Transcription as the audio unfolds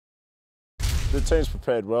The team's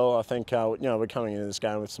prepared well. I think you know, we're coming into this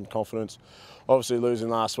game with some confidence. Obviously, losing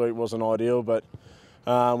last week wasn't ideal, but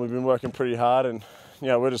we've been working pretty hard, and you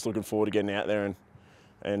know, we're just looking forward to getting out there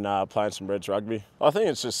and playing some Reds rugby. I think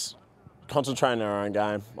it's just concentrating on our own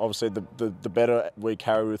game. Obviously, the better we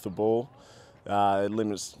carry with the ball, it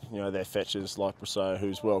limits, you know, their fetches like Rousseau,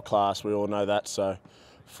 who's world class. We all know that. So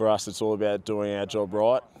for us, it's all about doing our job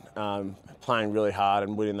right, playing really hard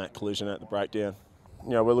and winning that collision at the breakdown.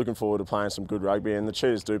 You know, we're looking forward to playing some good rugby, and the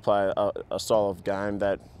Cheetahs do play a style of game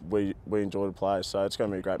that we enjoy to play. So it's going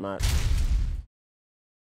to be a great match.